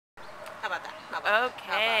about that? How about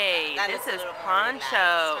Okay, that? That this looks a is little more relaxed,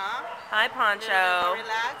 Poncho. huh? Hi, A little bit more Pancho.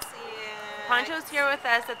 relaxed. Yeah, I can Pancho's here see. with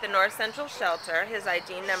us at the North Central Shelter. His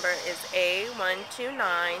ID number is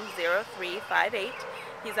A1290358.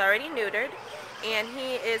 He's already neutered, and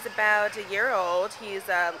he is about a year old. He's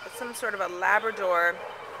some sort of a Labrador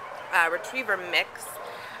Retriever mix.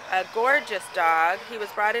 A gorgeous dog. He was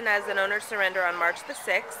brought in as an owner surrender on March the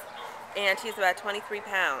 6th, and he's about 23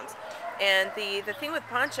 pounds. And the thing with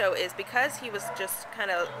Pancho is because he was just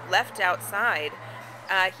kind of left outside,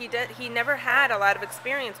 he never had a lot of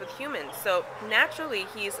experience with humans. So naturally,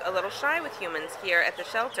 he's a little shy with humans here at the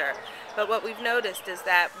shelter. But what we've noticed is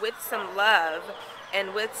that with some love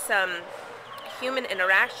and with some human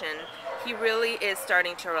interaction, he really is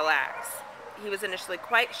starting to relax. He was initially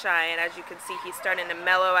quite shy, and as you can see, he's starting to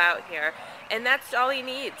mellow out here. And that's all he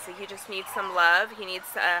needs. He just needs some love. He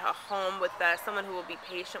needs a home with someone who will be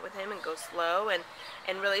patient with him and go slow and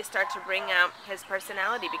really start to bring out his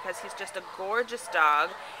personality, because he's just a gorgeous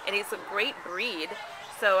dog, and he's a great breed.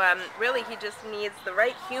 So really, he just needs the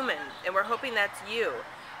right human, and we're hoping that's you.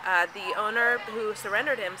 The owner who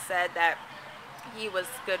surrendered him said that he was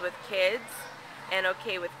good with kids and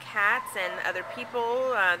okay with cats and other people,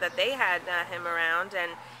 that they had him around,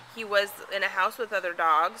 and he was in a house with other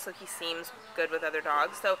dogs, so he seems good with other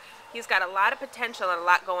dogs. So he's got a lot of potential and a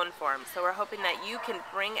lot going for him. So we're hoping that you can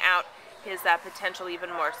bring out his potential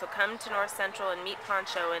even more. So come to North Central and meet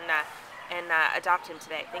Pancho and adopt him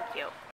today. Thank you.